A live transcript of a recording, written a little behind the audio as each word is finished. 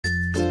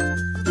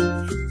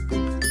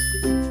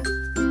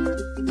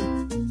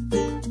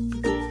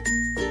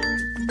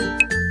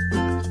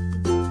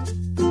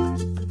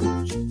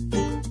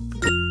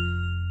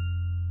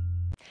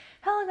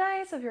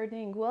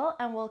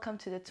and welcome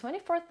to the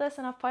 24th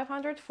lesson of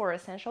 504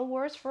 essential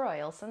words for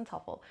IELTS and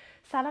TOEFL.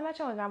 سلام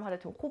بچه‌ها، امیدوارم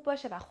حالتون خوب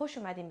باشه و خوش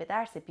اومدین به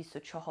درس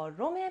 24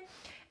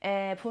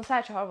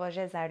 504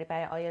 واژه ضروری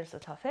برای آیلتس و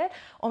تافل.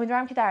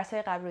 امیدوارم که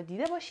درس‌های قبل رو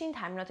دیده باشین،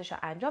 تمریناتش رو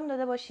انجام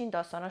داده باشین،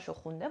 داستاناش رو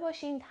خونده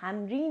باشین،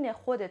 تمرین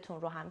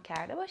خودتون رو هم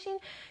کرده باشین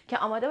که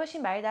آماده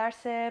باشین برای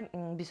درس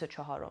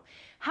 24.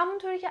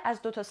 همونطوری که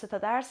از 2 تا 3 تا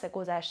درس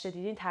گذشته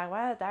دیدین،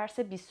 تقریبا درس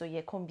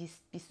 21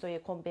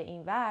 به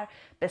اینور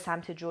به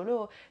سمت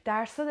جلو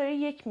درس‌ها داره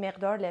یک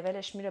مقدار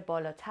لولش میره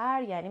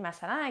بالاتر. یعنی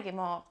مثلا اگه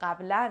ما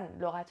قبلا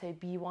لغت‌های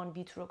B1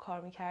 B2 رو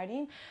کار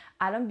می‌کردیم،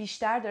 الان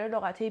بیشتر داره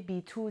لغت‌های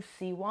B2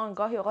 C1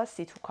 گاهی اوقات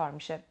C2 کار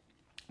میشه.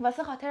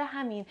 واسه خاطر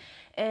همین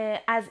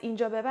از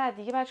اینجا به بعد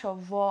دیگه بچه‌ها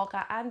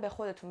واقعاً به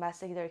خودتون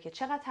بستگی داره که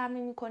چقدر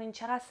تمرین می‌کنین،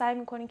 چقدر سعی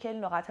می‌کنین که این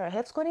لغت‌ها رو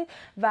حفظ کنین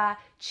و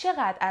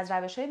چقدر از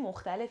روش‌های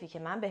مختلفی که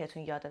من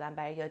بهتون یاد دادم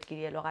برای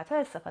یادگیری لغت‌ها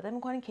استفاده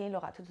می‌کنین که این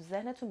لغت‌ها تو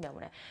ذهنتون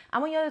بمونه.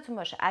 اما یادتون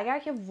باشه اگر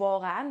که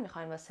واقعاً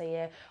می‌خواین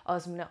واسه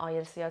آزمون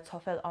آیلتس یا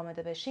تافل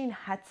آماده بشین،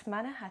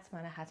 حتما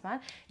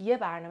یه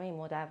برنامه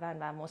مدون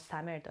و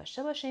مستمر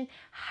داشته باشین.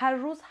 هر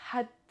روز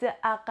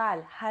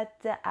حداقل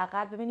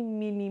ببینید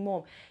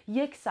مینیمم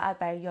 1 ساعت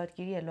برای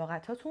یادگیری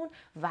لغتاتون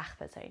وقت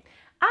بذارین.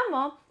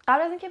 اما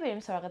قبل از اینکه بریم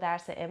سراغ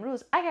درس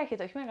امروز، اگر که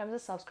دکمه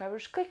قرمز سابسکرایب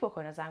روش کلیک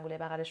بکنید، زنگوله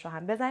بغلش رو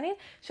هم بزنید،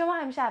 شما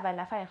همیشه اول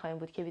نفر خواهید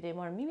بود که ویدیو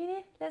ما رو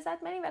می‌بینید،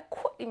 لذت می‌برید و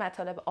کلی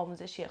مطالب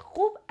آموزشی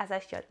خوب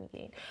ازش یاد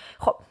می‌گیرید.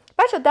 خب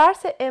بچه‌ها،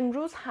 درس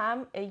امروز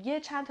هم یه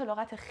چند تا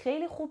لغت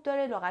خیلی خوب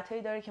داره،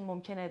 لغتایی داره که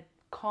ممکنه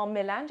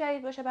کاملا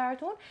جدید باشه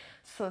براتون.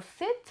 So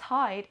sit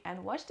tight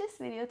and watch this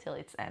video till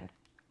its end.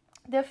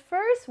 The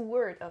first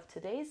word of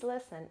today's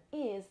lesson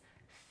is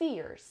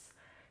fierce.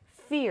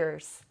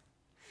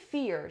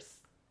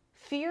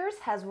 Fierce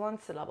has one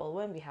syllable.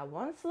 When we have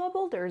one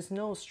syllable, there is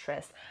no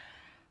stress.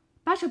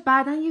 بچه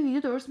بعداً یه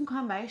ویدیو درست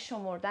میکنم برای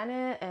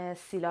شمردن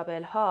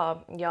سیلابل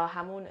ها یا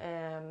همون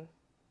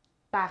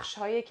بخش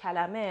های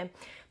کلمه.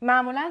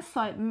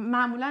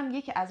 معمولاً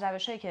یکی از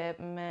روش هایی که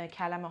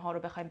کلمه ها رو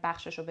بخوایم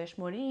بخشش رو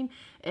بشمریم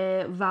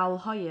واول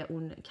های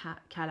اون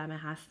کلمه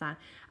هستن.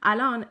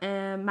 الان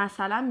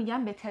مثلا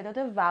میگم به تعداد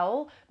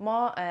واول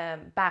ما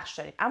بخش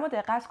داریم، اما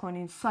دقت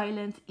کنین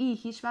سایلنت ای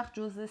هیچ وقت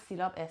جزء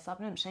سیلاب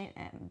حساب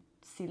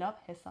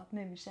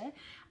نمیشه.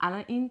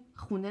 الان این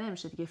خونده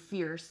نمیشه دیگه،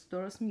 fierce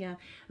درست میگم.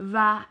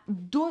 و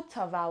 2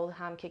 تا واول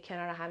هم که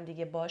کنار هم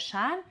دیگه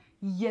باشن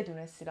یه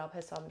دونه سیلاب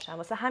حساب میشن،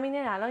 واسه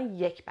همینه الان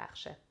یک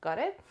بخشه. Got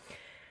it?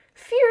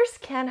 Fierce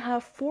can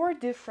have 4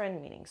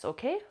 different meanings,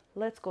 okay?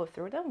 Let's go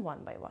through them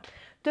one by one.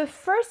 The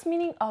first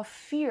meaning of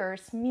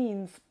fierce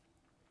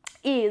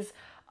is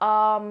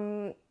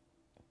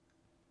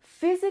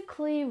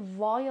physically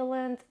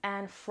violent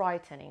and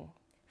frightening.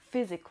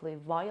 Physically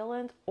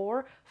violent or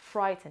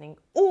frightening,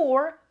 or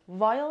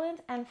violent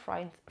and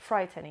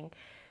frightening.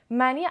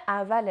 معنی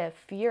اول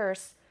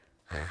fierce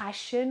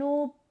خشن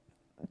و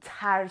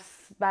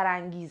ترس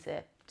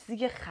برانگیزه، چیزی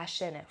که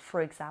خشنه.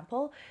 For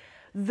example,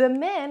 the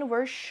men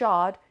were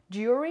shot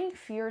during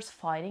fierce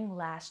fighting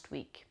last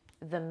week.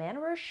 The men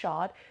were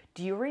shot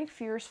during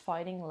fierce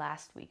fighting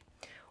last week.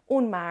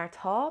 اون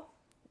مردها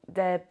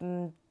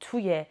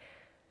توی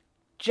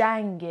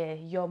جنگ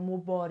یا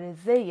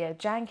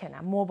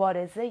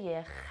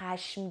مبارزه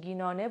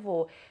خشمگینانه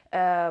و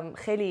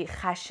خیلی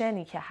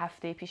خشنی که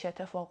هفته پیش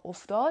اتفاق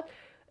افتاد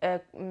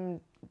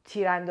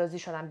تیراندازی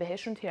شدن،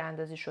 بهشون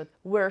تیراندازی شد.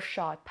 were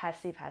shot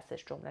پسیو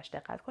هستش جملش،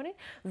 دقت کنید.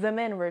 The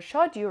men were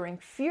shot during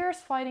fierce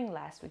fighting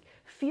last week.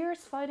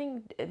 Fierce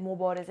fighting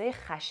مبارزه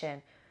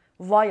خشن،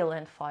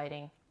 violent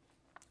fighting.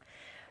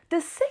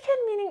 The second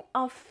meaning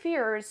of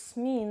fierce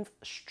means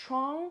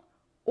strong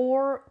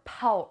or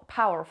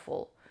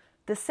powerful.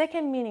 The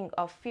second meaning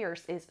of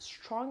fierce is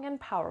strong and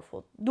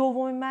powerful.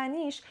 دومین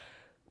معنیش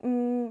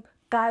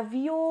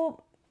قوی و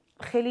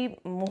خیلی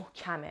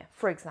محکمه.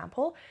 For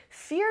example,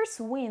 fierce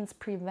winds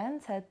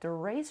prevented the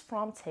race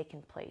from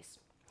taking place.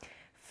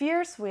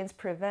 Fierce winds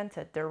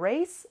prevented the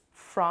race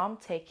from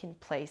taking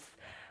place.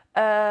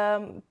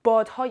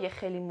 بادهای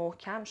خیلی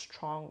محکم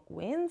strong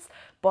winds،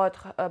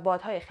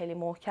 بادهای خیلی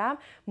محکم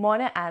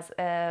مانع از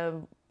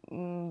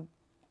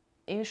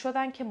این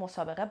شدن که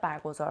مسابقه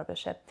برگزار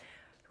بشه.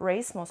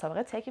 ریس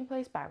مسابقه taking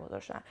place برگزار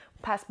شدن.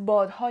 پس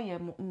بادهای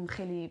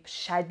خیلی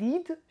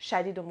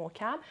شدید و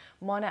محکم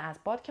مانع از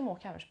باد که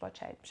محکمش باد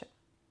شدید میشه،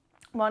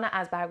 مانع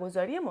از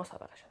برگزاری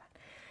مسابقه شدن.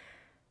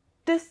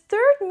 The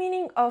third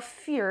meaning of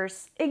fierce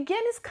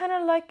again is kind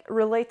of like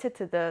related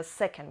to the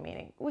second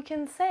meaning. We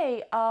can say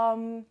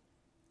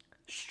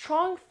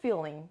strong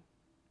feeling.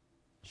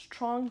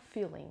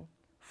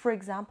 For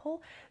example,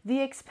 the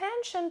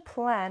expansion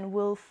plan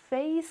will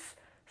face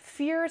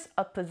fierce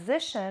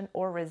opposition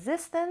or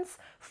resistance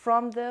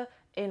from the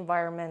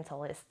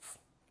environmentalists.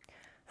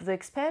 The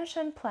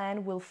expansion plan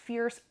will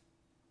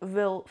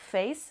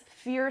face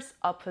fierce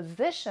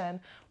opposition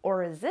or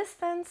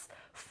resistance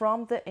from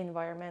the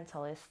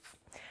environmentalists.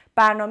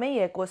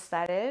 برنامه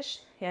گسترش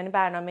یعنی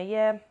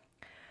برنامه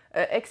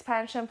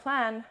expansion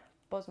plan،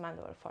 باز من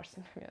دوباره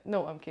فارسی نمیاد.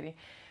 No, I'm kidding.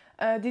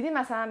 دیدی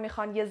مثلا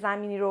میخوان یه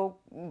زمینی رو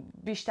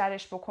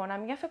بیشترش بکنن،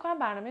 میگن فکر کنم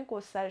برنامه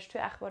گسترش،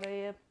 توی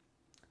اخبارای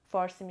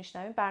فارسی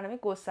میشنویم برنامه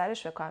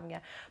گسترش فکر کنم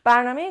میگن.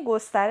 برنامه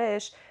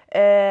گسترش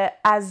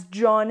از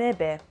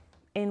جانب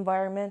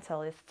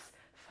environmentalists،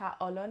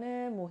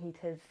 فعالان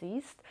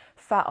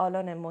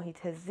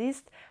محیط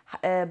زیست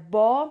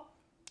با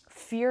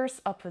fierce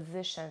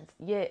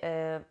opposition، یه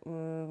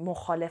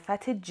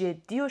مخالفت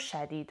جدی و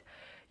شدید،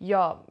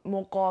 یا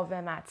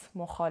مقاومت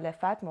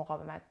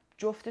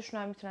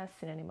جفتشون هم میتونن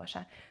سینونیم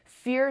باشن.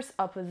 fierce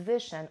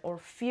opposition or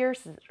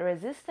fierce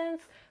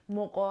resistance،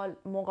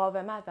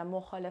 مقاومت و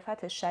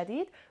مخالفت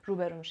شدید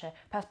روبرو میشه.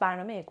 پس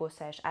برنامه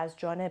گسترش از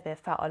جانب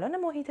فعالان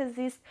محیط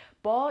زیست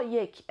با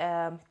یک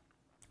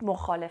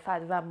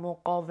مخالفت و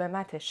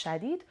مقاومت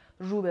شدید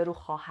روبرو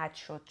خواهد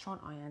شد، چون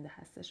آینده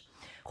هستش.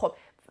 خب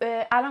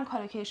الان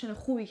کالوکیشن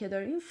خوبی که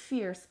داریم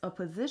fierce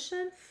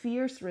opposition،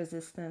 fierce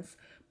resistance.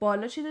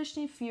 بالا چی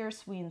داشتیم؟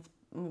 fierce wins.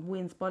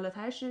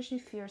 بالاترش داشتیم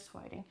fierce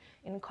fighting.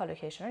 این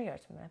کالوکیشن رو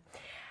یادتون بره.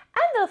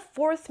 And the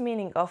fourth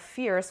meaning of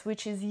fierce,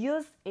 which is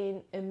used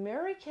in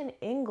American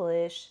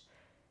English,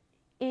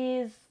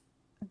 is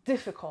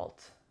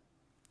difficult.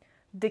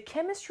 The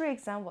chemistry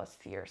exam was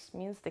fierce,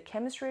 means the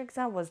chemistry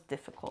exam was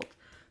difficult.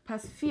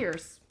 Past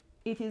fierce,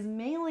 it is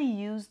mainly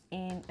used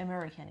in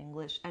American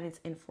English and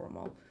it's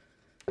informal.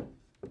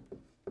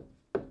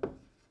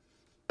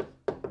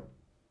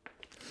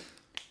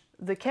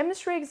 The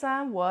chemistry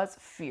exam was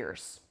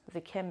fierce.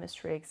 The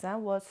chemistry exam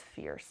was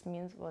fierce,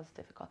 means was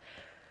difficult.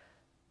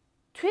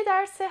 توی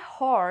درس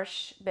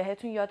هارش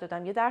بهتون یاد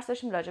دادم، یه درس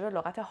داشتیم راجع به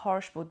لغت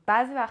هارش بود.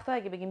 بعضی وقتا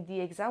اگه بگیم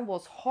the exam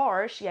was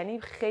harsh یعنی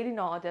خیلی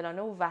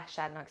ناعادلانه و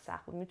وحشتناک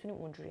سخت بود، میتونیم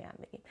اونجوری هم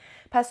بگیم.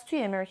 پس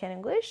توی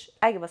American English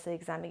اگه واسه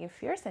exam بگیم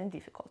fierce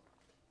یعنی difficult.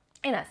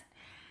 این است.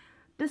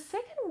 The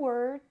second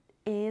word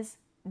is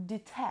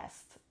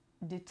detest.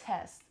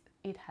 Detest.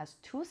 It has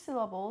two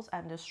syllables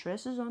and the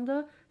stress is on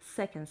the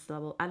second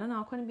syllable. الان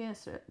نگاه کنیم بیاین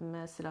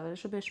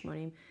سیلابلش رو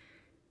بشماریم.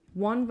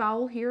 One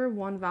vowel here,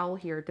 one vowel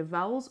here. The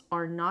vowels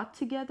are not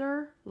together,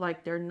 like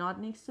they're not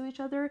next to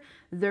each other.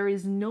 There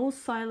is no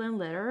silent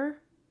letter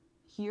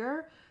here.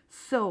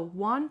 So,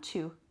 1,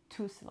 2,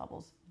 two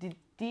syllables.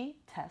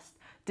 Detest.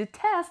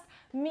 Detest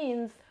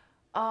means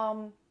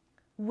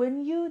when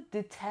you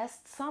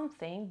detest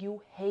something,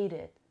 you hate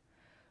it.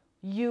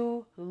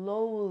 You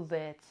loathe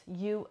it.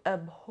 You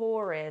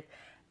abhor it.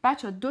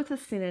 بچه دو تا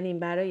سینونیم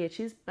برای یه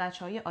چیز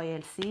بچه های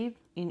ILC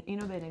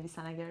اینو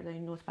بنویسن اگر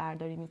دارین نوت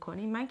برداری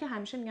میکنین. من که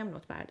همیشه میگم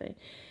نوت بردارین.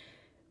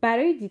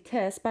 برای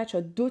دیتست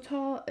بچه دو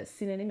تا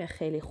سینونیم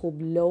خیلی خوب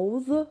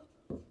loathe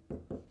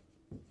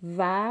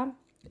و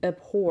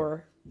abhor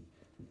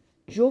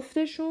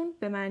جفتشون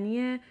به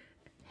معنی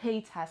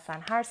hate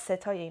هستن. هر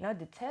ستای اینا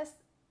detest،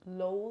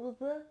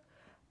 loathe،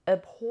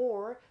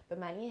 abhor به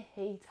معنی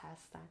hate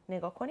هستن.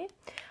 نگاه کنید.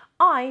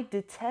 I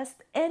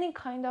detest any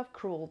kind of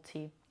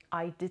cruelty.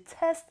 I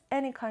detest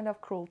any kind of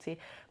cruelty.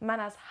 من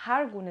از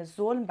هر گونه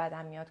ظلم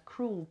بدم میاد.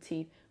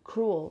 Cruelty,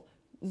 cruel,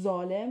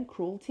 ظالم.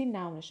 Cruelty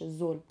نونشه،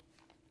 ظلم.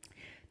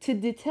 To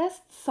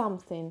detest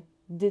something,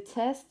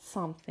 detest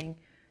something,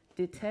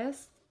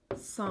 detest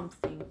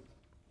something.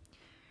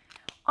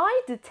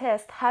 I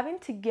detest having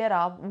to get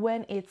up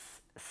when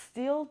it's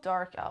still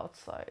dark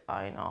outside.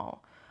 I know.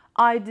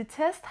 I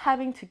detest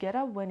having to get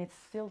up when it's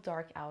still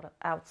dark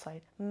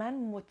outside. من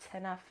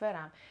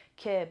متنفرم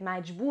که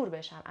مجبور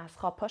بشم از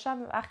خواب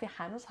پاشم وقتی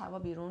هنوز هوا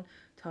بیرون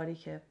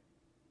تاریکه.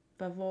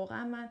 و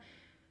واقعا من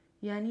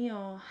یعنی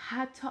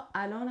حتی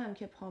الانم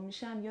که پا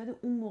میشم یاد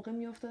اون موقع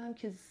میافتادم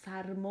که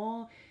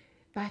سرما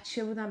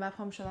بچه بودم و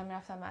پا میشدم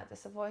میرفتم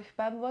مدرسه. وای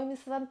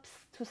میستادم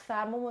تو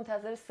سرما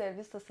منتظر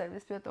سرویس تا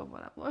سرویس بیاد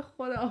دنبالم. وای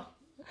خدا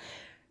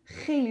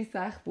خیلی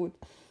سخت بود.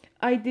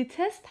 I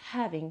detest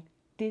having.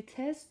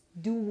 Detest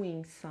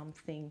doing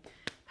something.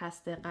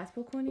 پس دقت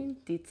بکنین.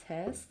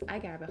 Detest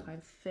اگر بخوایم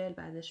فعل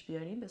بعدش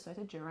بیاریم به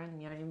صورت gerund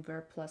میاریم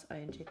verb plus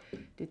ing.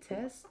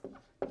 Detest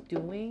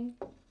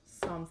doing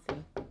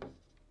something.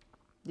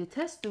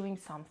 Detest doing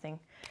something.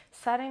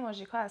 سر این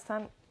ماژیکا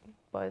اصلا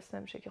باعث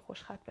نمیشه که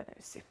خوشخط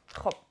بنویسیم.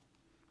 خب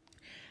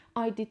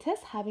I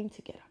detest having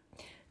to get up.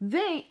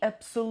 They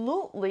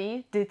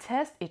absolutely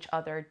detest each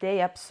other.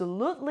 They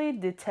absolutely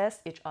detest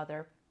each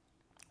other.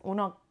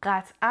 اونا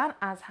قطعاً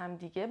از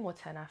همدیگه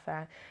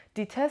متنفرن.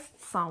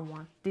 Detest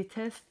someone.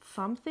 Detest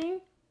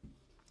something.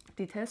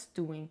 Detest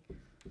doing.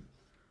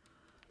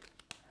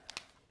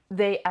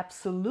 They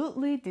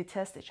absolutely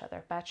detest each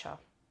other. بچه‌ها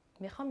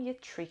میخوام یه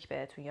تریک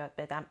بهتون یاد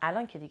بدم.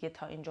 الان که دیگه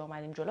تا اینجا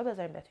اومدیم جلو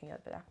بذاریم بهتون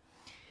یاد بدم.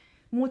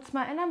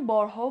 مطمئنم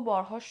بارها و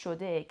بارها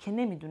شده که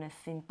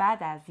نمیدونستین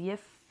بعد از یه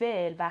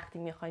فعل وقتی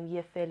میخوایم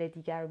یه فعل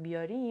دیگر رو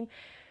بیاریم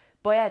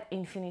باید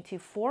اینفینیتیو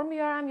فرم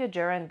بیارم یا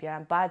جرند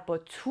بیارم، باید با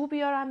تو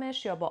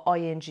بیارمش یا با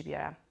آینجی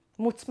بیارم.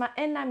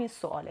 مطمئنم این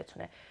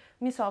سوالتونه.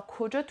 میسا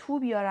کجا تو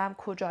بیارم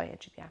کجا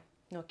آینجی بیارم؟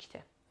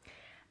 نکته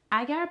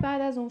اگر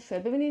بعد از اون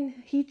فعل ببینین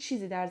هیچ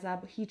چیزی در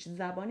هیچ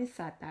زبانی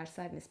 100%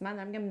 نیست. من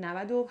دارم میگم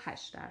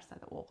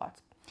 98%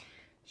 اوقات،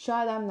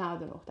 شاید هم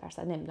 99%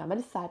 نمیدونم،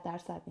 ولی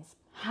 100% نیست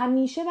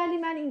همیشه. ولی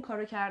من این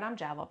کارو کردم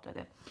جواب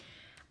داده.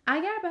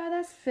 اگر بعد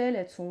از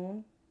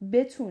فعلتون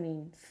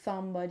بتونین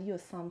somebody و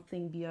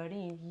something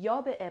بیارین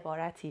یا به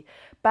عبارتی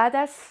بعد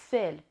از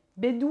فعل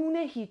بدون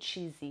هیچ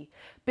چیزی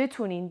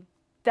بتونین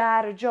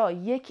در جا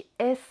یک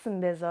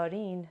اسم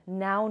بذارین،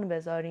 noun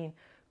بذارین،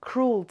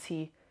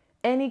 cruelty،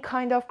 any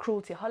kind of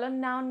cruelty.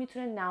 حالا noun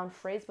میتونه noun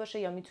phrase باشه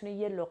یا میتونه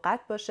یه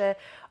لغت باشه.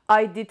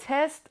 I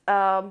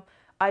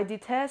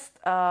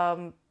detest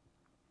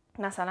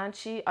مثلا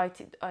چی؟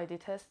 I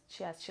detest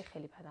چی از چی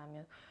خیلی بدم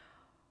میاد.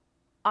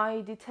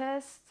 I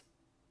detest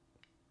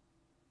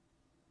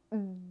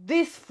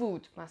this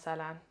food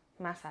مثلا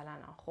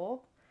خب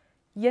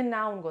یه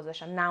noun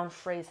گذاشتم، noun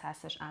phrase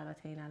هستش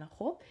البته این الان.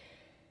 خب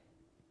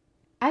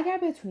اگر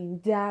بتونین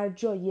در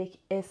جا یک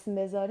اسم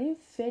بذارین،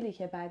 فعلی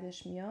که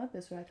بعدش میاد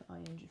به صورت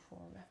ing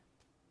فرمه،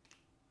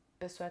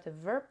 به صورت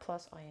verb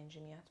plus ing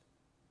میاد.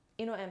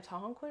 اینو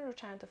امتحان کنین رو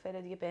چند تا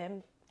فعل دیگه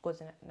بهم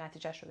گزینه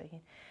نتیجهش رو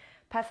بگین.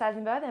 پس از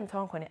این بعد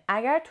امتحان کنین.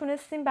 اگر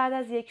تونستین بعد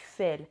از یک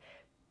فعل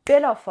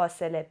بلا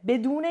فاصله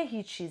بدون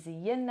هیچ چیزی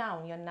یه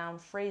noun یا noun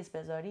phrase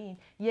بذارین،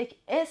 یک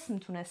اسم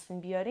تونستین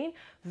بیارین،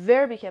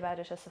 verbi که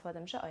بعدش استفاده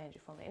میشه ing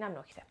فرمه. اینم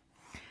نکته.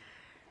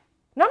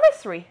 Number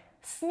 3,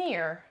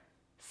 sneer.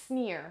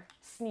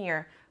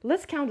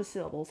 Let's count the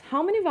syllables.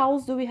 How many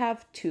vowels do we have?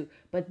 2.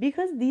 But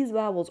because these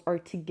vowels are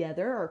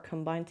together or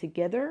combined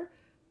together,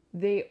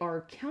 they are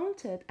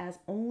counted as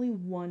only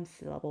one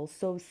syllable.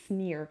 So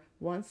sneer,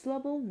 one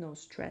syllable, no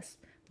stress.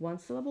 One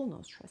syllable,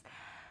 no stress.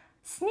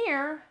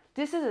 Sneer,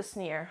 this is a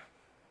sneer.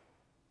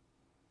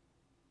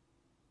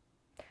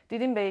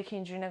 دیدین به یکی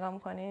اینجوری نگاه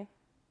میکنین؟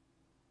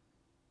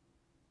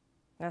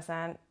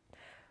 مثلا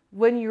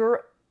when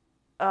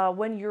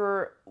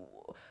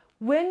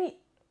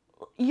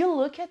you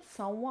look at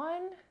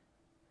someone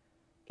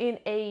in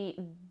a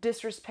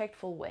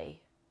disrespectful way.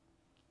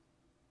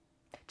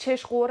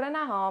 چش قوره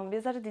نه ها،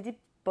 بذاره دیدی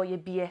با یه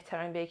بی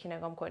احترامی به یکی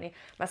نگاه میکنی.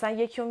 مثلا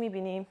یکی رو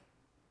میبینی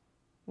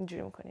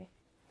اینجوری میکنی.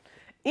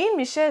 این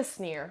میشه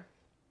sneer.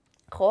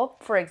 خب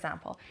for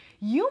example,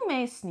 you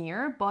may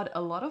sneer but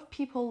a lot of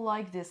people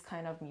like this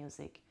kind of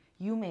music.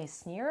 You may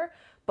sneer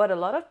but a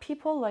lot of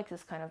people like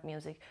this kind of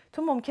music.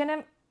 تو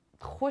ممکنه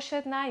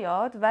خوشت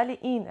نیاد ولی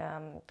این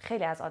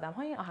خیلی از آدم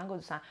ها این آهنگو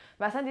دوستن.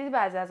 مثلا دیدی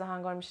بعضی از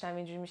آهنگا رو میشنوی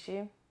اینجوری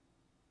میشی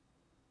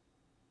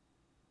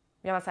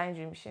یا مثلا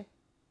اینجوری میشی.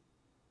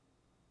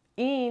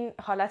 این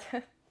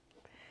حالت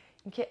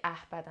اینکه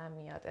بدم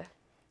میاده.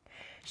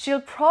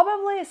 She'll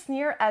probably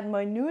sneer at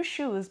my new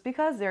shoes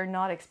because they're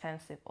not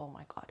expensive. Oh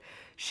my god.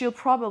 She'll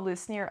probably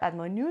sneer at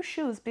my new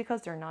shoes because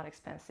they're not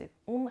expensive.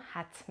 اون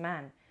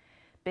حتما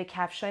به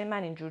کفشای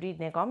من اینجوری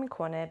نگاه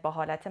میکنه با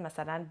حالت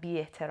مثلا بی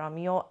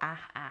احترامی و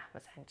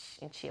مثلا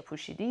این چیه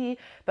پوشیدی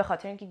به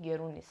خاطر اینکه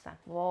گرون نیستن.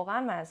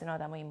 واقعا من از این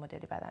آدمای این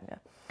مدلی بدم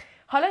میاد.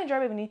 حالا اینجا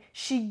ببینی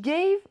she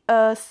gave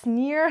a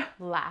sneer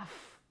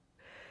laugh.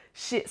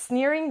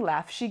 Sneering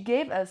laugh. She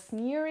gave a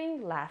sneering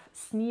laugh.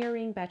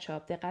 Sneering بچه‌ها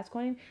دقت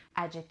کنین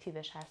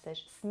adjectiveش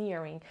هستش.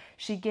 Sneering.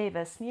 She gave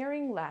a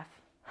sneering laugh.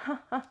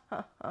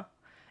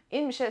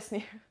 این میشه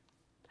sneer.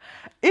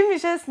 این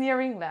میشه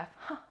sneering laugh.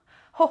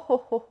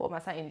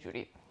 مثلا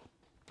اینجوری.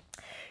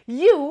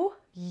 You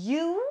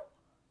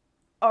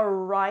a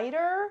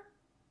writer.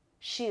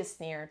 She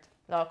sneered.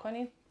 لا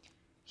کنین.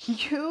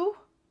 You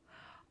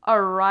a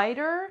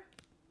writer.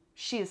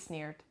 She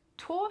sneered.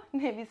 تو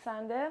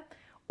نویسنده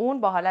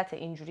اون با حالت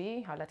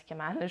اینجوری، حالتی که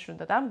من نشون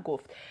دادم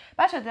گفت.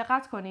 بچه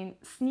دقت کنین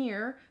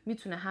sneer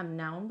میتونه هم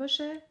noun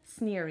باشه،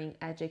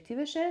 sneering adjective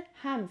باشه،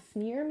 هم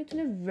sneer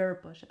میتونه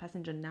verb باشه. پس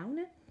اینجا noun،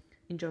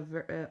 اینجا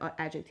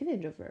adjective،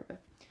 اینجا verb.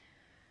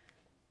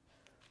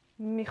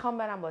 میخوام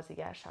برم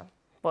بازیگرشم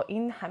با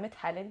این همه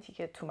تالنتی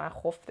که تو من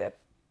خفته.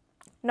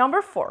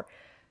 Number 4,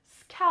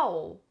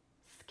 scowl.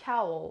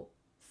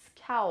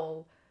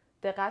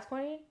 دقت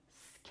کنین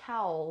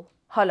scowl.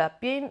 حالا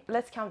بیاین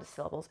let's count the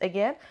syllables.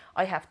 Again,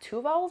 I have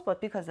 2 vowels,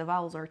 but because the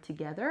vowels are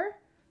together,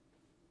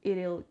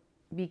 it'll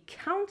be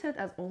counted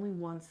as only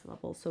one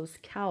syllable. So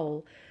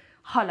scowl.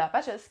 حالا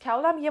بچه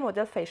scowl هم یه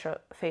مدل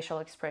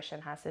facial expression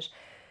هستش.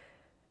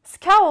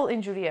 Scowl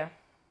اینجوریه.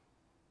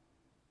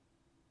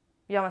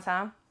 یا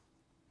مثلا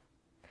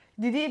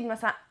دیدی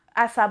مثلا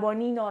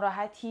عصبانی،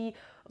 ناراحتی،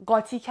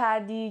 قاطی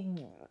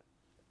کردی،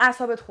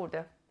 اعصابت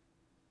خورده.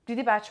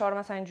 دیدی بچه‌ها رو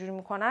مثلا اینجوری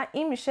میکنن،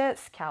 این میشه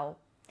scowl.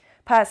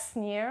 پس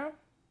sneer,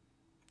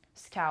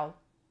 scowl.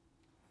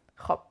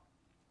 خب.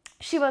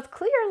 She was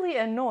clearly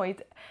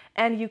annoyed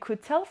and you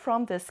could tell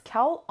from the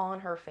scowl on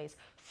her face.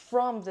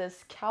 From the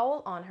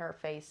scowl on her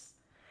face.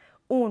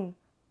 اون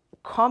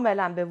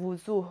کاملا به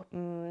وضوح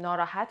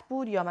ناراحت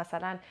بود یا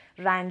مثلا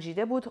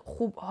رنجیده بود،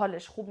 خوب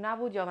حالش خوب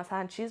نبود یا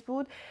مثلا چیز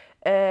بود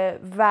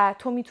و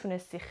تو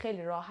میتونستی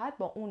خیلی راحت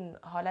با اون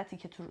حالتی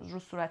که تو رو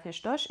صورتش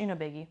داشت اینو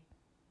بگی.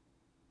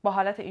 با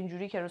حالت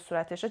اینجوری که رو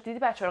صورتش داشت، دیدی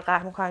بچه‌ها رو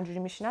قهر می‌کنن اینجوری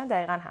میشینن،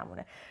 دقیقاً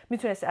همونه.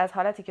 میتونستی از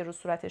حالتی که رو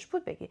صورتش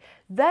بود بگی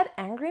That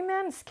angry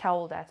man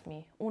scowled at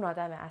me. اون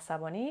آدم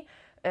عصبانی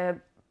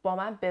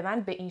به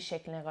من به این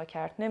شکل نگاه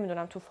کرد.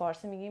 نمیدونم تو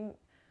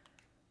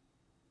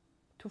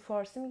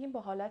فارسی میگیم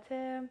با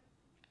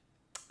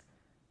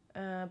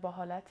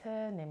حالت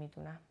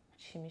نمیدونم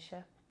چی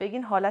میشه.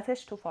 بگین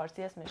حالتش تو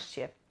فارسی اسمش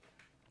چیه.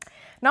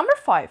 Number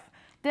 5.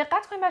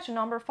 دقت کنید بچه.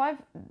 Number 5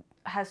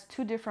 has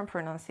two different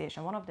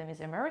pronunciation. One of them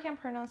is American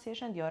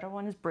pronunciation. The other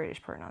one is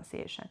British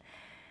pronunciation.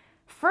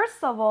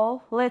 First of all,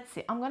 let's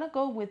see. I'm going to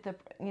go with the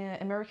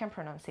American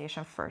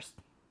pronunciation first.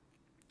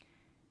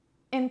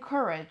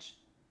 Encourage,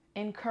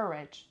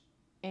 encourage,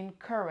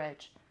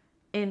 encourage,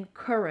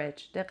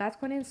 encourage. دقت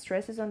کنین,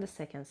 stress is on the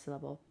second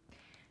syllable.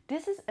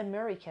 This is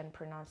American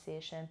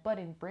pronunciation, but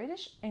in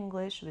British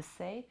English we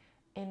say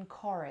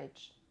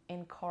encourage,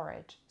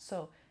 encourage. So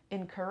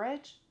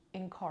encourage,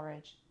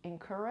 encourage,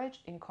 encourage,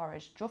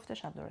 encourage.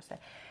 جفتش هم درسته.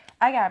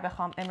 اگر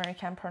بخوام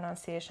American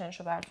pronunciation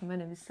شو براتون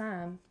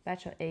بنویسم،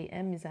 بچه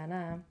AM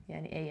میزنم،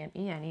 یعنی AME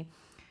یعنی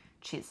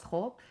چیز.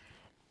 خب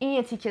این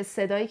یه تیکه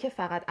صدایی که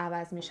فقط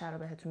عوض میشه رو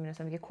بهتون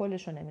می‌نویسم، دیگه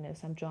کلش رو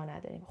نمی‌نویسم، جا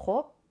نداریم.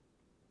 خب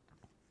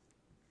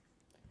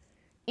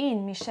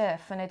این میشه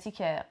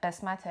فونتیک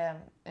قسمت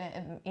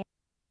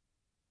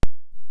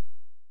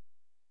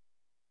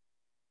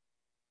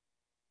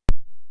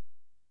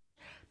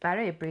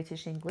برای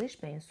بریتیش انگلیش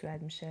به این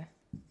صورت میشه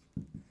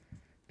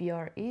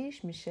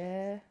BREش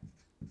میشه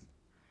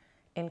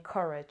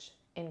encourage,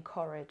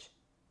 encourage,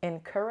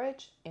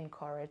 encourage,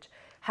 encourage.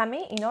 همه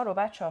اینا رو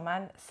بچه ها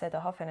من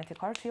صداها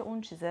فونتیکا رو توی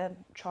اون چیزه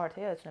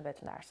چارته یادتونه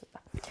بهتون درس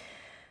دادم.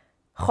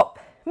 خب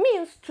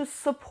means to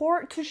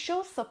support, to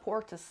show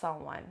support to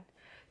someone,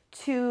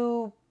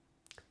 to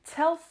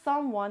tell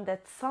someone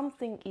that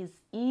something is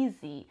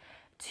easy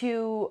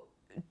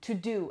to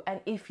do, and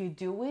if you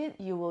do it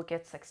you will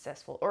get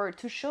successful, or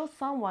to show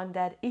someone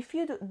that if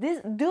you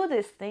do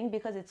this thing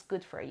because it's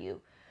good for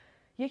you.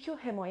 یکی رو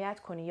حمایت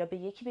کنی یا به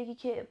یکی بگی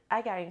که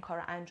اگر این کار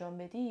رو انجام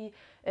بدی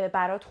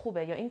برات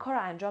خوبه، یا این کار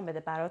رو انجام بده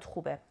برات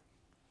خوبه.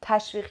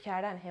 تشویق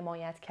کردن،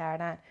 حمایت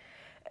کردن.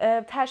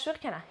 تشویق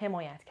کردن،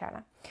 حمایت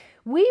کردن.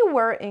 We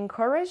were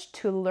encouraged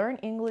to learn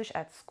English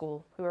at school.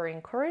 We were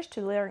encouraged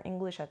to learn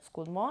English at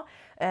school. ما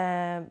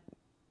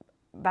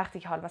وقتی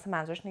که حالا مثلا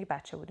منظورش اینه که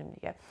بچه بودیم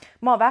دیگه.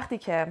 ما وقتی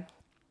که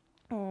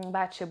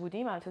بچه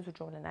بودیم، البته تو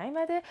جمله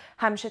نیومده،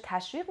 همیشه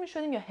تشویق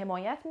می‌شدیم یا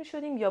حمایت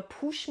می‌شدیم یا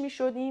پوش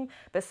می‌شدیم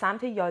به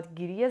سمت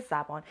یادگیری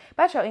زبان.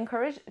 بچه‌ها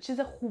encourage چیز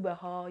خوبه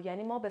ها،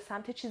 یعنی ما به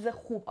سمت چیز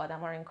خوب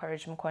آدم‌ها رو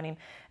encourage می‌کنیم.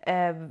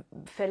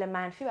 فعل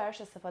منفی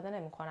براش استفاده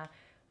نمی‌کنم.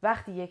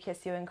 وقتی یک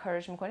کسی رو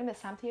encourage می‌کنیم به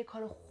سمت یک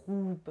کار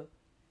خوب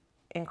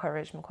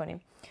encourage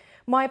می‌کنیم.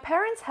 My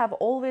parents have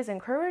always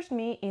encouraged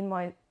me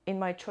in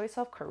my choice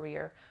of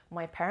career.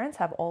 My parents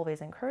have always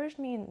encouraged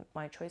me in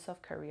my choice of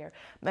career.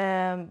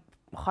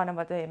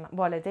 خانواده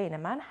والدین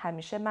من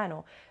همیشه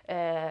منو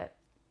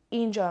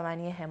اینجا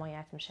معنی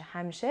حمایت میشه،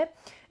 همیشه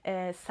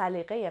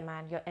سلیقه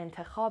من یا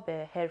انتخاب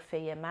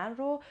حرفه من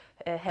رو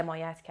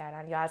حمایت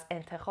کردن یا از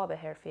انتخاب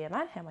حرفه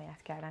من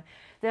حمایت کردن.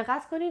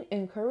 دقت کنین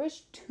encourage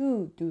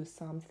to do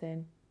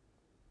something.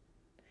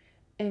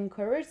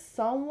 encourage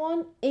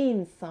someone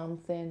in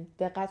something.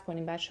 دقت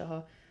کنین بچه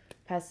ها.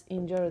 پس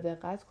اینجا رو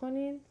دقت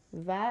کنین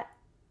و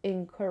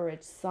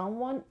encourage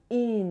someone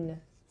in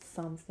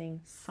something.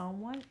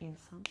 Someone in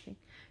something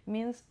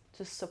means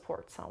to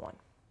support someone.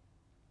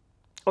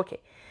 اوکی.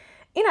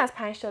 این از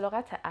 5 تا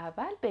لغت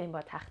اول. بریم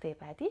با تخته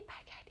بعدی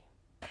برگردیم.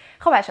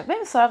 خب بچه‌ها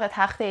بریم سراغ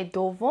تخته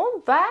دوم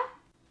و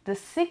the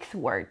sixth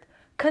word.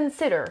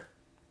 Consider.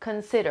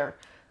 Consider.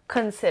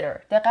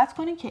 Consider. دقت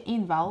کنین که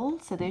این واول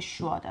صدای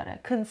شوا داره.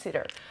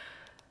 Consider.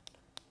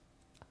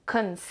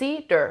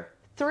 Consider.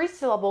 3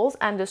 syllables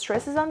and the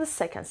stress is on the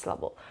second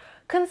syllable.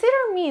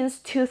 Consider means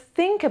to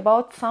think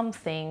about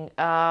something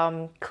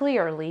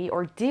clearly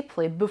or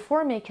deeply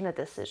before making a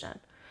decision.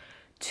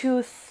 To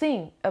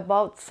think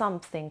about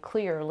something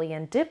clearly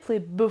and deeply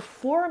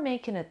before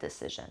making a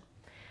decision.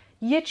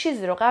 یه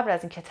چیزی رو قبل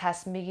از اینکه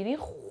تصمیم بگیرین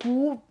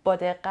خوب با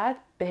دقت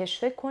بهش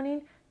فکر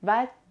کنین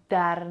و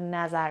در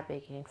نظر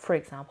بگیرین. For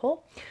example,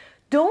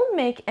 don't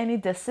make any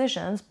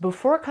decisions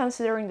before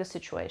considering the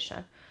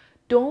situation.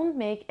 Don't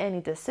make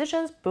any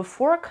decisions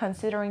before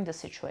considering the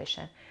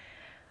situation.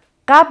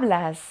 قبل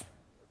از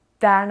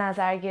در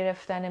نظر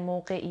گرفتن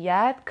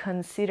موقعیت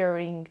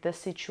considering the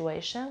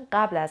situation،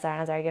 قبل از در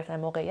نظر گرفتن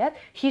موقعیت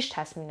هیچ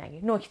تصمیم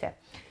نگیر. نکته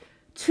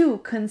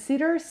to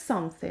consider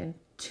something.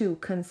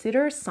 To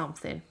consider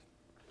something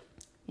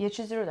یه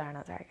چیزی رو در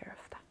نظر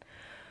گرفتن.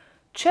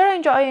 چرا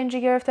اینجا ing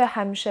گرفته؟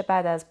 همیشه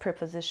بعد از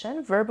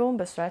preposition verbum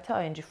به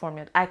صورت ing فرم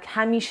میاد.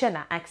 همیشه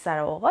نه، اکثر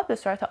اوقات به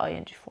صورت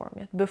ing فرم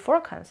میاد.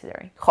 Before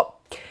considering. خب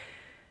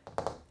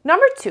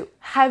Number 2.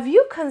 Have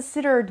you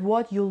considered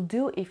what you'll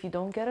do if you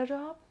don't get a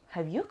job?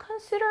 Have you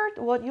considered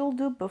what you'll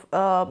do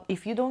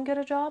if you don't get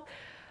a job?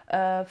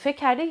 فکر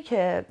کردی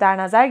که در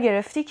نظر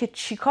گرفتی که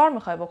چی کار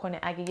میخوای بکنی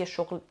اگه یه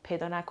شغل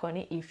پیدا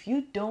نکنی؟ If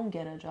you don't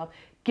get a job.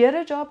 Get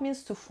a job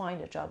means to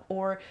find a job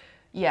or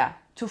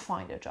to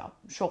find a job.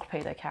 شغل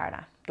پیدا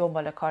کردن،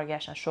 دنبال کار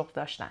گشتن، شغل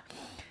داشتن.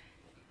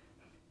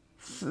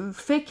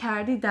 فکر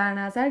کردی در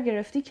نظر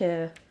گرفتی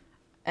که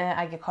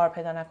اگه کار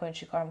پیدا نکنی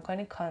چی کار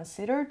میکنی؟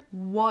 Considered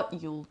what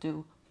you'll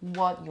do.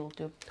 What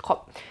you'll do. خب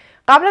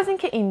قبل از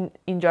اینکه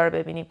اینجا رو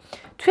ببینیم،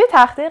 توی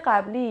تخته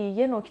قبلی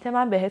یه نکته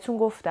من بهتون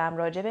گفتم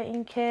راجع به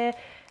این که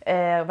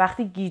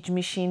وقتی گیج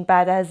میشین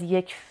بعد از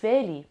یک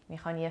فعلی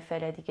میخوان یه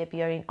فعل دیگه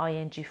بیارین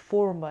ing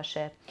فرم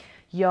باشه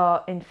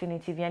یا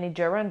infinitive یعنی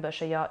gerund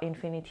باشه یا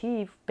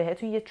infinitive،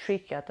 بهتون یه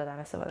تریک یاد دادم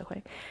استفاده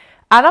کنید.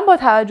 الان با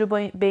توجه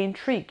به این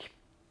تریک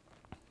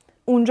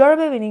اونجا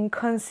رو ببینین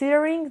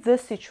considering the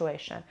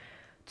situation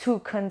to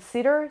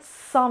consider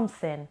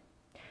something.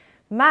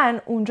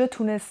 من اونجا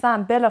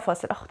تونستم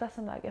بلافاصله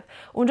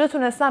اونجا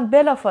تونستم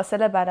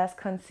بلافاصله بعد از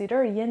consider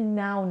یه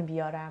noun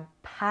بیارم.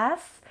 پس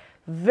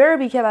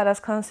وربی که بعد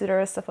از consider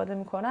استفاده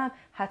میکنم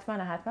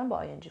حتما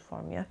با ing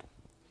فرم میاد.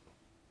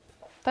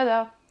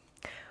 تادا.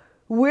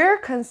 We're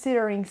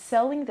considering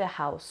selling the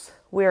house.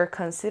 We're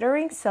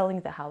considering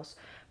selling the house.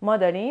 ما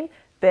داریم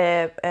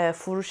به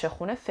فروش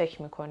خونه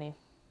فکر میکنیم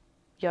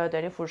یا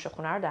داریم فروش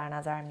خونه رو در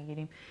نظر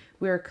میگیریم.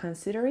 We're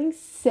considering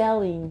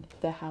selling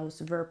the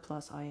house. Verb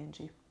plus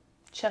ing.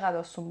 چقدر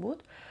آسون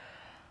بود.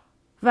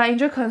 و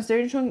اینجا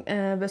considering چون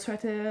به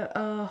صورت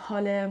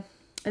حال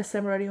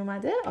استمراری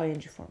اومده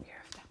ing فرم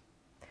گرفته.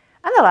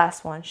 And the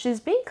last one, she's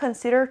being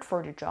considered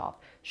for the job.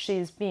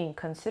 She's being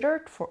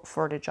considered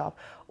for the job.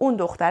 اون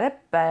دختره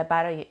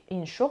برای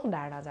این شغل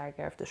در نظر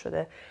گرفته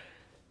شده.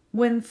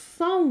 When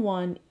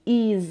someone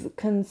is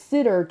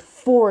considered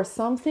for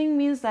something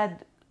means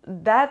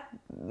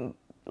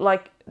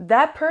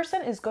that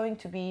person is going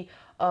to be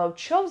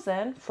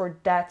chosen for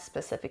that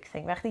specific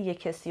thing. وقتی یک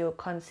کسی رو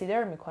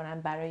consider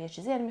میکنن برای یه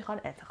چیزی یعنی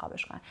میخوان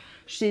انتخابش کنن.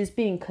 She's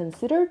being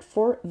considered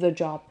for the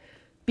job.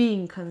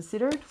 Being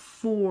considered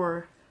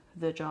for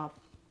the job.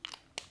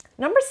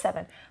 Number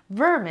 7,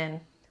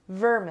 vermin.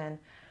 Vermin,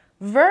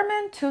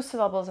 2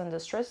 syllables and the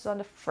stress is on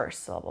the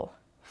first syllable.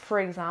 For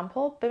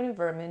example, ببینید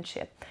vermin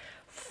چیه.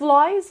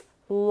 Flies,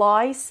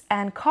 lice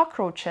and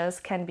cockroaches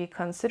can be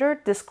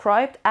considered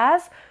described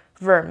as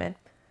vermin.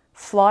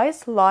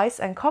 Flies, lice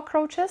and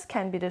cockroaches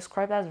can be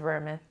described as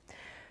vermin.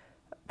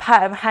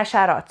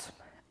 حشرات،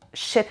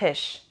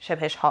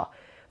 شپش ها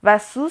و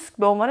سوسک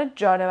به عنوان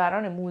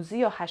جانوران موذی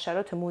یا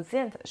حشرات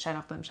موذی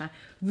شناخته میشن.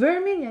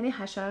 vermin یعنی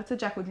حشرات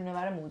جک و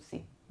جونور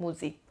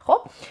موذی.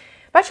 خب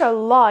بچه‌ها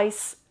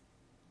لایس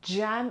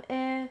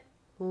جمع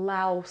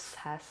لاوس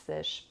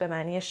هستش به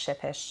معنی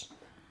شپش.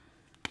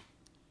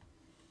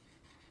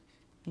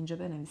 اینجا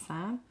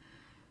بنویسم.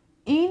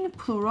 این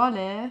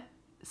پلورال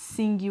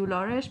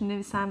سینگیولارش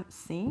مینویسم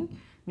سینگ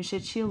میشه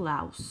چی؟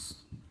 لاوس،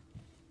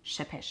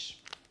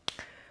 شپش.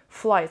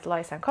 Flies,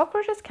 lice and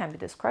cockroaches can be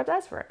described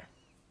as vermin.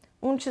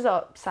 اون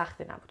چیزا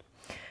سختی نبود.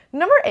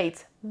 Number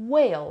 8,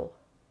 whale.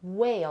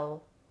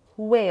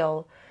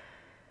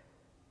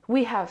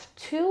 We have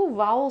 2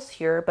 vowels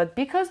here, but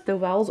because the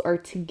vowels are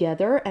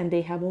together and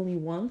they have only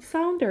one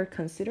sound, they're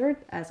considered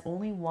as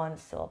only one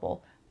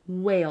syllable.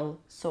 Whale.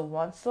 So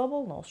 1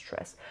 syllable, no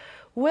stress.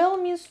 Wail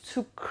means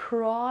to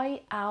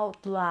cry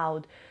out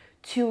loud,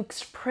 to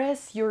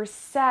express your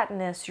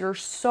sadness, your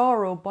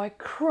sorrow by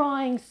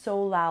crying so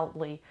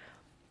loudly.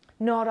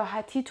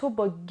 ناراحتی تو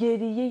با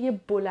گریه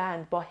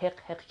بلند، با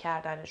حق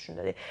کردن نشون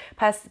داده.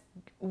 پس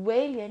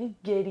ویل یعنی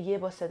گریه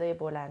با صدای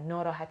بلند.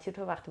 ناراحتی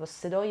تو وقتی با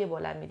صدای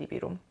بلند میدی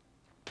بیرون.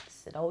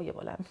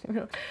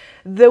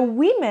 The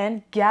women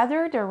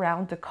gathered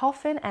around the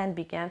coffin and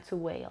began to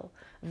wail.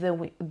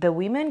 The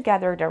women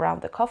gathered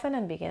around the coffin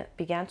and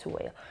began to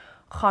wail.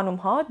 خانم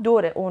ها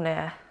دور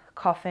اون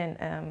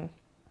کافن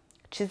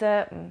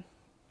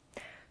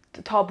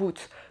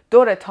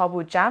دور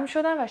تابوت جمع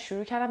شدن و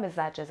شروع کردن به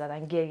زجه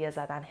زدن، گریه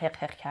زدن،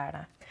 حق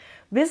کردن.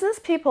 Business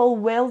people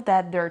wailed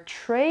that their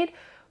trade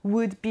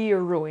would be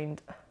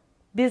ruined.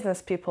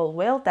 Business people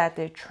wailed that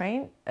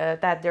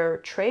their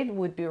trade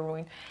would be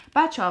ruined.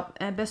 بچه‌ها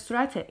به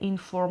صورت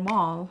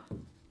اینفورمال،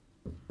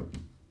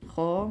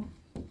 خب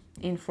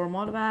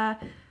اینفورمال و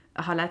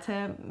حالت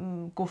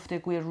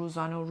گفتگوی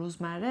روزانه و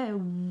روزمره،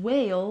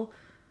 wail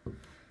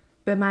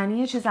به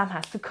معنی چیز هم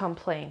هست to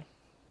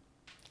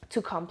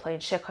complain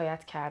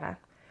شکایت کردن.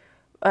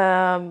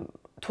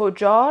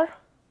 تجار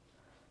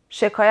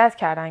شکایت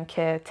کردن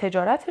که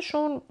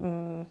تجارتشون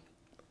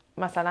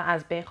مثلا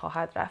از بین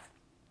خواهد رفت.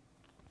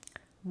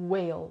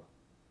 wail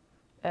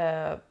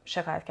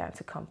شکایت کردن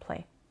to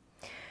complain.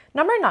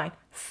 Number 9,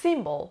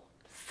 symbol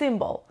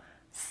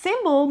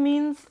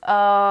means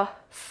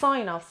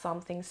sign of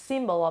something,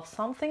 symbol of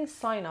something,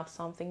 sign of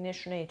something,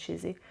 نشونه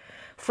چیزی.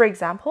 For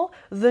example,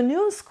 the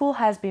new school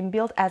has been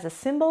built as a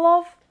symbol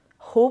of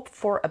hope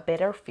for a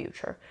better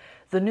future.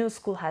 The new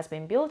school has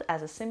been built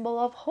as a symbol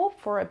of hope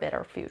for a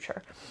better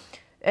future.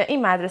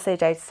 این مدرسه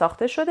جدید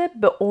ساخته شده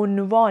به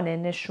عنوان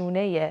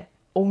نشونه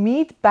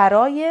امید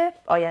برای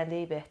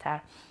آینده بهتر.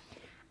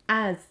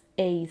 As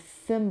a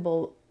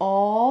symbol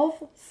of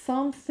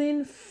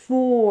something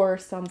for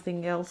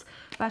something else.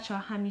 بچه ها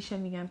همیشه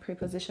میگن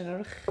preposition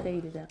رو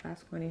خیلی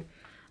دقت کنید.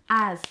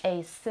 As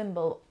a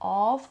symbol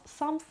of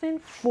something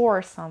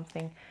for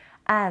something.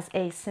 As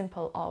a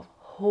symbol of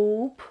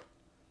hope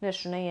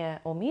نشونه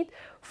امید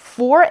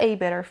for a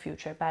better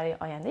future برای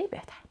آینده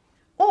بهتر.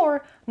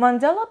 Or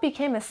Mandela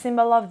became a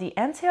symbol of the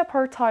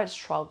anti-apartheid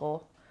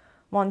struggle.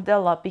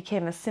 Mandela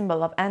became a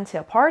symbol of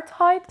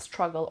anti-apartheid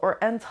struggle or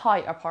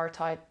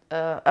anti-apartheid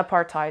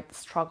apartheid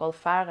struggle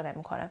فرق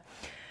نمیکنه.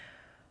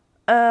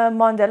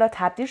 ماندلا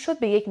تبدیل شد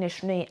به یک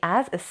نشونه ای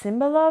از a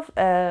symbol of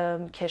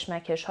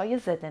کشمکش های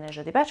ضد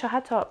نژادی. بچه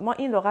حتی ما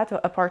این لغت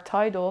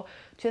آپارتاید رو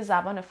توی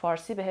زبان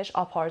فارسی بهش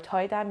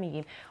آپارتاید هم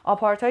میگیم.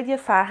 آپارتاید یه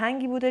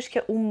فرهنگی بودش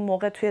که اون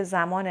موقع توی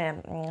زمان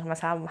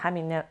مثلا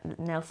همین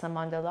نلسون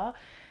ماندلا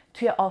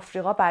توی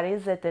آفریقا برای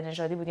ضد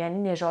نژادی بود،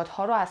 یعنی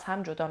نژادها رو از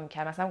هم جدا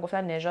میکرد. مثلا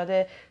گفتن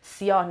نژاد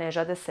سیاه،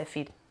 نژاد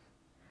سفید.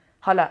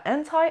 حالا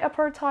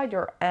anti-apartheid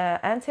or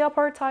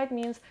anti-apartheid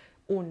means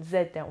اون،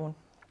 ضد اون.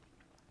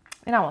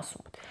 این هم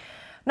آسون بود.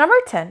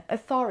 Number 10,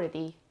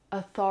 authority,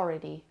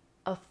 authority,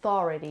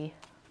 authority,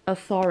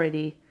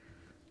 authority,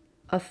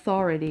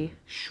 authority,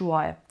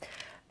 شوای.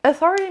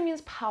 Authority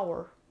means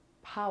power,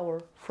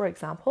 power. For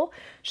example,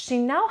 she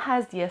now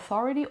has the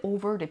authority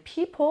over the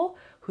people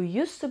who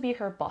used to be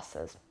her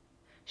bosses.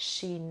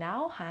 She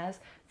now has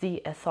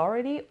the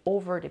authority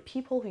over the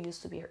people who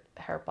used to be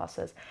her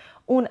bosses.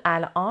 اون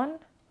الان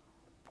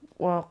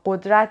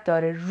قدرت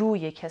داره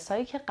روی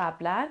کسایی که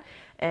قبلا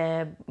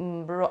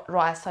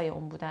رؤسای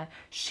اون بودن.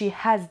 She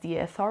has the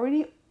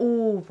authority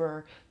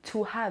over.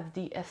 To have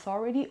the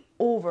authority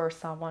over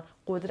someone.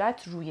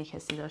 قدرت روی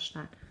کسی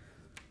داشتن.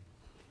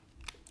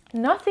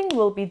 Nothing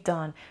will be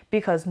done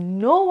because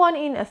no one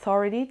in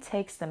authority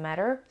takes the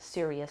matter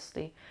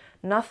seriously.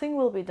 Nothing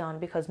will be done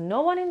because no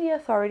one in the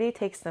authority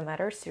takes the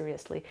matter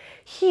seriously.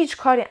 هیچ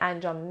کاری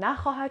انجام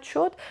نخواهد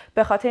شد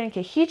به خاطر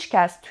اینکه هیچ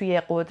کس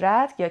توی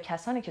قدرت یا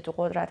کسانی که تو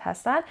قدرت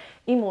هستن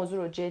این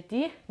موضوع رو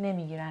جدی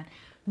نمیگیرن.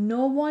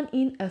 No one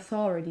in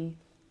authority.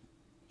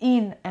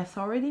 In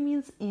authority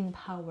means in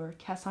power.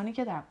 کسانی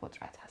که در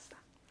قدرت هستن.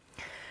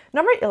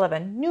 Number 11,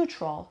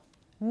 neutral.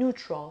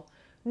 Neutral.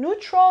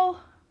 Neutral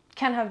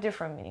can have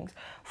different meanings.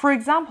 For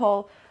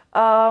example,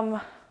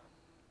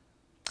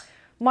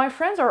 my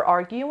friends are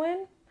arguing.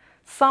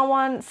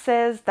 Someone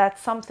says that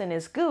something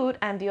is good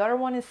and the other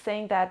one is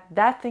saying that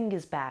that thing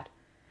is bad.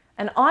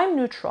 And I'm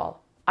neutral.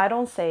 I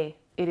don't say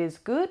it is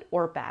good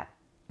or bad.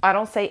 I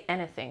don't say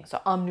anything. So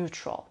I'm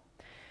neutral.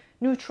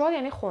 Neutral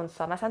یعنی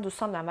خنثی. مثلا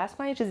دوستان دارن بحث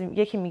کنن،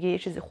 یکی میگه یه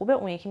چیزی خوبه،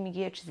 اون یکی میگه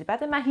یه چیزی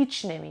بده، من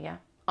هیچ نمیگم.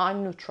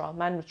 I'm neutral.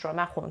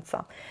 من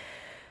خنثیم.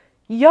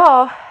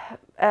 یا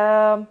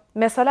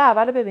مثال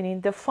اول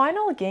ببینین. The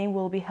final game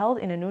will be held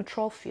in a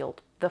neutral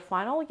field. The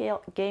final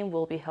game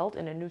will be held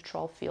in a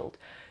neutral field.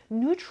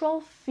 Neutral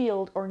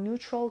field or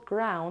neutral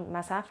ground.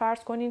 مثلا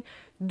فرض کنین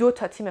دو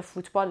تا تیم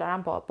فوتبال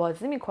دارن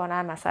بازی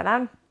میکنن.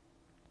 مثلا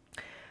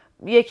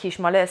یکیش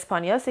مال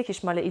اسپانیاست،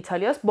 یکیش مال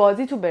ایتالیاست.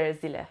 بازی تو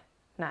برزیله.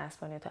 نه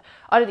اسپانیا تا.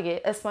 آره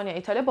دیگه، اسپانیا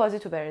ایتالیا بازی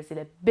تو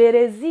برزیله.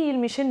 برزیل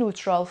میشه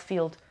neutral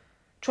field.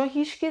 چون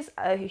هیچ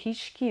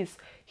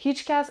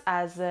کس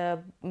از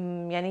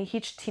یعنی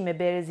هیچ تیم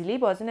برزیلی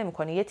بازی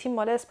نمیکنه. یه تیم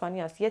مال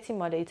اسپانیاست، یه تیم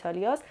مال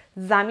ایتالیاست،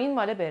 زمین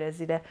مال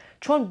برزیله.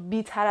 چون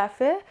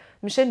بی‌طرفه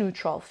میشه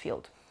neutral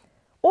field.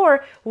 Or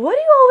why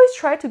do you always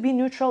try to be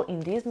neutral in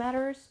these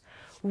matters?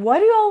 Why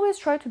do you always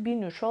try to be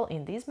neutral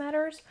in these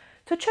matters?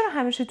 تو چرا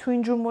همیشه تو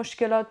اینجور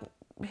مشکلات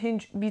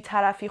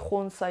بی‌طرفی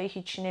خنثایی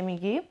هیچی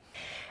نمیگی؟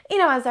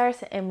 اینم از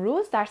درس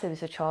امروز، درس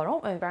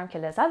 24م. امیدوارم که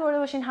لذت برده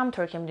باشین.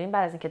 همونطور که می‌دونین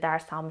بعد از اینکه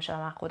درس تمام میشه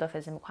من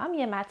خداحافظی می‌کنم.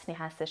 یه متنی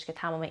هستش که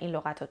تمام این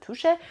لغات‌ها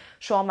توشه.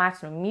 شما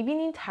متن رو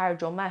می‌بینین،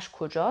 ترجمهش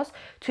کجاست؟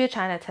 توی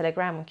چنل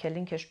تلگراممون که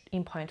لینکش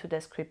این پایین تو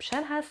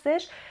دسکریپشن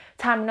هستش.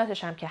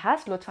 تمریناتش هم که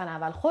هست. لطفاً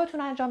اول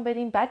خودتون انجام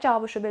بدین، بعد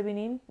جوابشو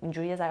ببینین.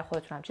 اینجوری یه ذره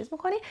خودتون هم چیز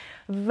می‌کنین.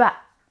 و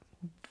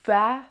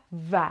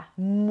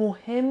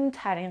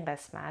مهمترین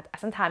قسمت،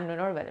 اصلا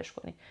تمرین‌ها رو ولش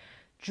کنین،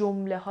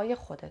 جمله‌های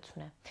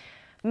خودتونه.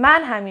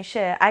 من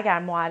همیشه اگر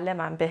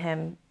معلمم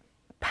بهم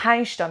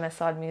 5 تا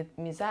مثال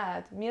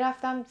میزد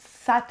میرفتم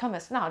 100 تا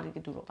مثال، نه حالا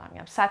دیگه دروغ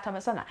میگم، 100 تا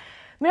مثال نه،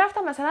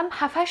 میرفتم مثلا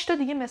 7-8 تا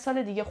دیگه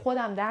مثال دیگه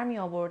خودم در می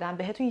آوردم،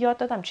 بهتون یاد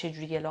دادم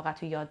چجوری یه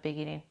لغت رو یاد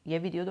بگیرین. یه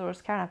ویدیو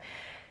درست کردم،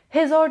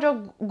 1000 جا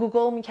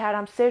گوگل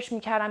میکردم، سرچ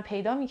میکردم،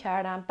 پیدا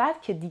میکردم،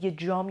 بعد که دیگه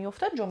جا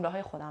میافتاد جمله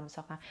های خودم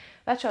میساختم.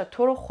 بچه‌ها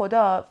تو رو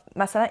خدا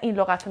مثلا این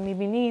لغت رو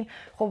میبینین،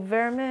 خب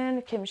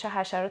ورمن که میشه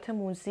حشرات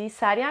موذی،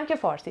 سری هم که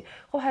فارسی،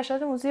 خب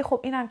حشرات موذی، خب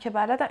اینم که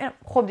بلدم،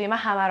 خب دیگه من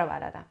همه رو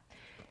بلدم.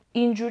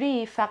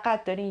 اینجوری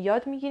فقط دارین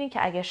یاد میگیرین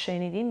که اگه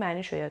شنیدین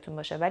معنیش یادتون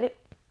باشه، ولی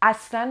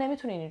اصلا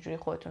نمیتونین اینجوری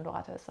خودتون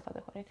لغت رو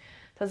استفاده کنین.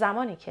 تا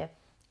زمانی که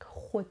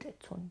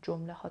خودتون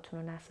جمله هاتون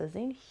رو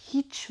نسازین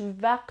هیچ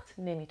وقت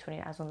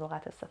نمیتونین از اون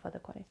لغت استفاده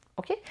کنین.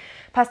 اوکی؟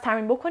 پس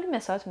تمرین بکنین،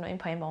 مثالتون رو این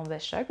پایین با اون به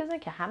اشتراک بذارین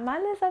که هم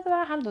من لذت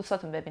ببرم هم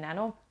دوستاتون ببینن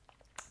و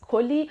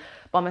کلی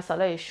با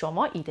مثالای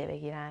شما ایده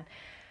بگیرن.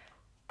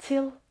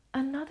 Till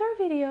another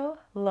video.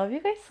 Love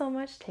you guys so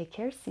much. Take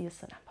care. See you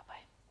soon. Bye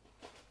bye.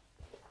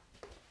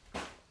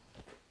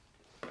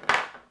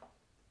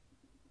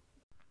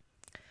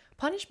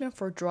 Punishment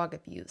for drug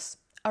abuse.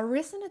 A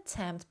recent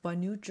attempt by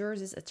New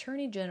Jersey's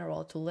Attorney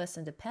General to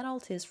lessen the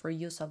penalties for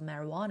use of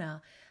marijuana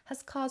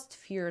has caused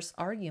fierce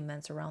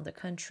arguments around the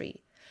country.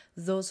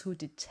 Those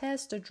who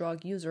detest the drug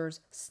users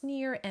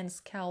sneer and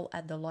scowl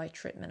at the light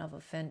treatment of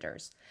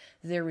offenders.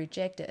 They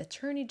reject the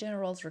Attorney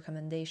General's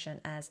recommendation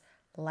as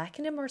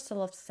lacking a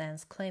merciless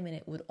sense, claiming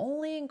it would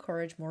only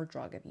encourage more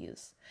drug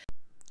abuse.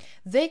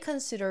 They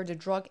consider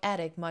the drug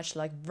addict much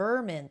like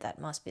vermin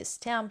that must be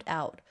stamped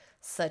out,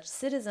 Such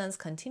citizens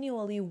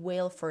continually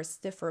wail for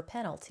stiffer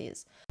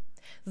penalties.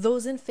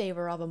 Those in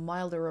favor of a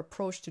milder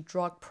approach to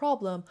drug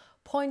problem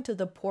point to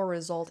the poor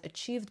result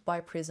achieved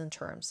by prison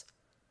terms.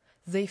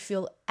 They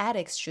feel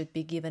addicts should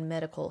be given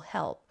medical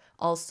help.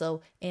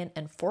 Also, in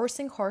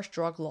enforcing harsh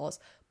drug laws,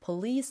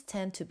 police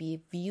tend to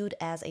be viewed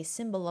as a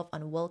symbol of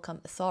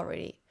unwelcome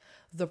authority.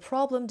 The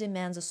problem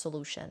demands a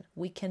solution.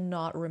 We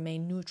cannot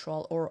remain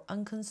neutral or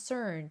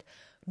unconcerned,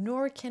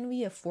 nor can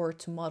we afford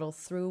to muddle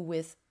through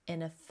with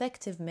an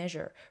effective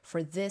measure,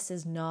 for this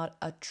is not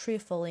a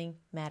trifling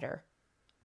matter.